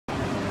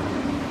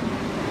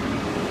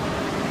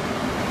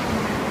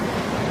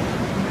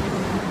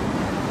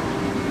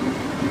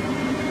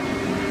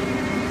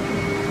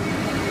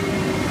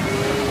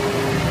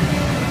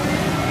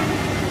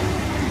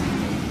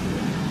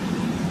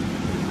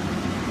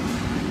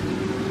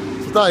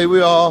Today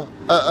we are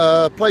at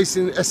a place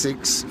in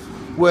Essex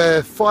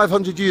where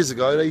 500 years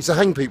ago they used to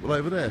hang people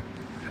over there.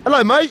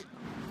 Hello mate,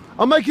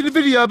 I'm making a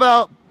video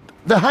about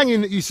the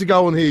hanging that used to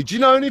go on here. Do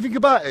you know anything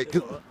about it?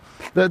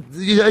 They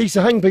used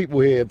to hang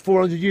people here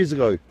 400 years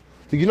ago.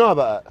 Did you know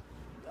about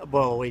that?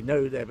 Well, we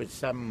knew there was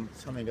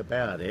something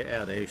about it,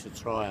 how they used to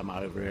try them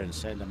over here and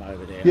send them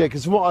over there. Yeah,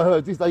 because from what I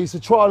heard, they used to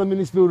try them in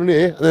this building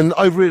here, and then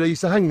over here they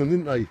used to hang them,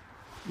 didn't they?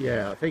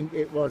 Yeah, I think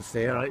it was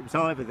there. It was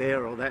either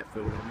there or that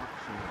building, I'm not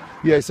sure.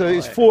 Yeah, so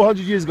it's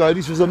 400 years ago.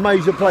 This was a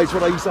major place where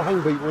they used to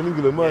hang people in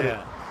England, weren't it?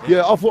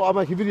 Yeah, I thought I'd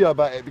make a video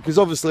about it because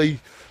obviously,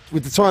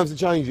 with the times are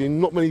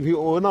changing, not many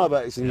people will know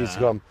about this in years to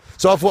come.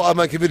 So I thought I'd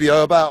make a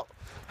video about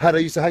how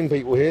they used to hang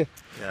people here.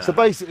 Yeah. So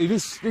basically,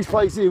 this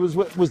place here was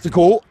the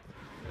court.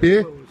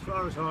 Here. Well, as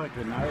far as I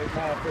can know, it's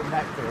out in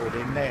that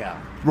building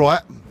there.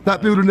 Right,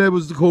 that building there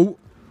was the court.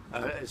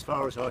 As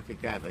far as I could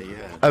gather,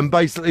 yeah. And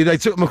basically, they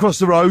took them across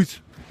the road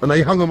and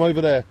they hung them over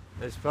there.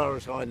 As far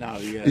as I know,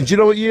 yeah. And do you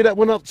know what year that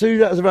went up to?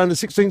 That was around the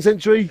 16th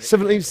century,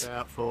 17th?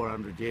 About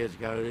 400 years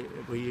ago,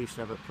 we used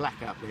to have a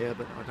plaque up there,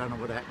 but I don't know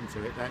what happened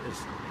to it. That was,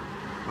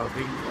 I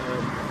think,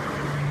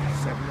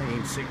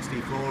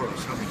 1764 or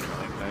something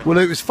like that. Well,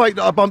 it was fake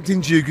that I bumped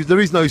into you because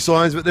there is no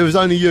signs, but there was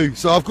only you.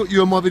 So I've got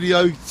you on my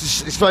video to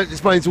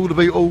explain to all the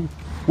people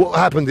what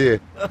happened here.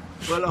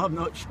 Well, I'm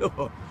not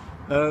sure,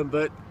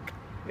 but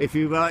if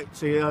you like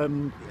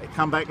to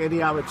come back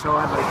any other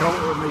time, my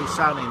daughter and my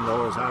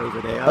son-in-law is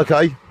over there.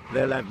 Okay.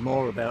 They'll have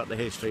more about the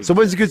history. So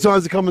when's a good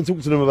time to come and talk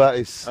to them about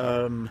this?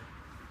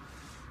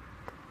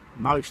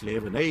 Mostly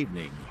of an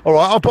evening. All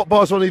right, I'll pop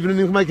by one evening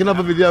and make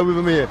another video with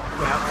them here.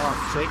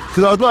 About 6.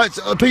 Because I'd like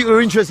to, people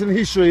are interested in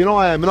history, and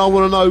I am, and I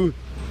want to know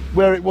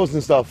where it was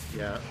and stuff.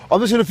 Yeah. I'm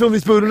just going to film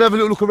this building, have a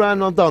little look around,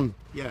 and I'm done.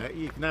 Yeah,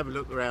 you can have a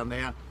look around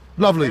there.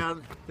 Lovely.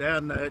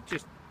 Down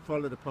just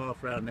follow the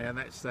path around there, and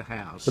that's the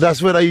house. But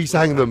that's where they used to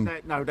hang them.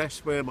 No,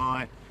 that's where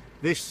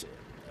this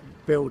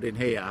building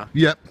here.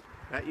 Yep.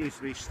 That used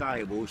to be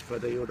stables for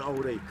the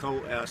old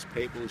courthouse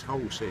people's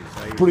horses.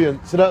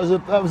 Brilliant. So that was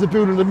a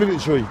building of the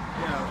military. Yeah,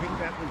 I think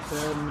that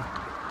was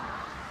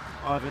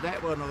either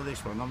that one or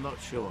this one. I'm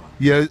not sure.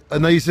 Yeah,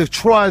 and they used to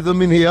try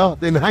them in here,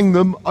 then hang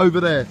them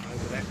over there.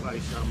 Over that way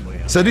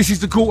somewhere. So this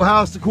is the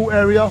courthouse, the court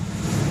area.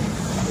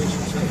 This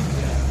is it,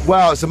 yeah.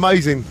 Wow, it's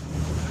amazing.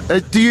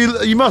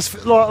 You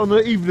must, like on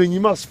the evening, you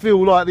must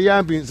feel like the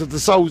ambience of the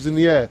souls in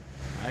the air.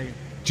 Hey,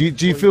 do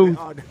you feel?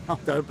 I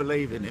don't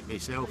believe in it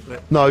myself,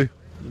 but no.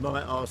 You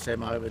might ask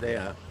them over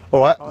there.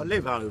 All right. I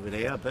live over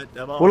there, but...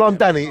 well, I'm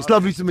Danny. It's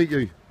lovely to meet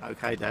you.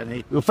 Okay,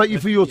 Danny. Well, thank you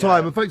for your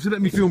time, and thanks for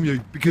letting me film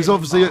you, because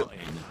obviously...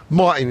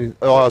 Martin,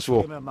 I asked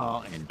for. Kim and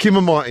Martin. Kim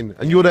and Martin,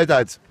 and you're their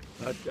dad?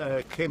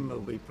 Kim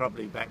will be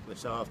probably back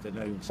this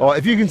afternoon. So. All right,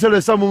 if you can tell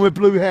us someone with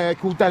blue hair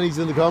called Danny's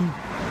going to come,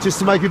 just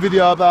to make a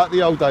video about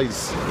the old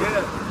days.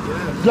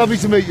 Yeah. Lovely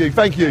to meet you.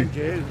 Thank you. Thank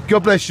you.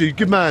 God bless you.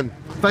 Good man.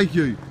 Thank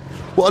you.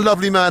 What a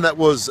lovely man that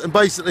was. And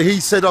basically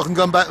he said I can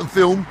come back and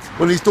film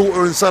when his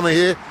daughter and son are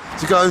here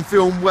to go and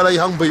film where they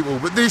hung people.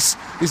 But this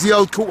is the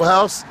old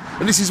courthouse,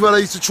 and this is where they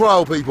used to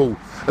trial people.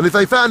 And if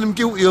they found them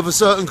guilty of a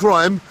certain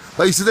crime,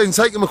 they used to then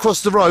take them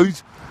across the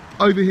road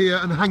over here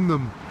and hang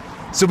them.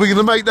 So we're going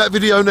to make that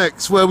video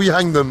next where we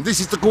hang them. This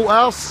is the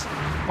courthouse.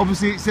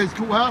 Obviously it says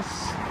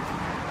courthouse.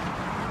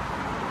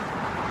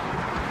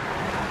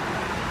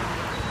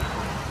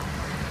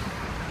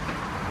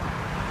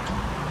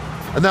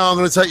 And now I'm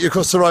going to take you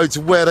across the road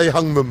to where they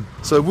hung them.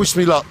 So wish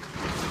me luck.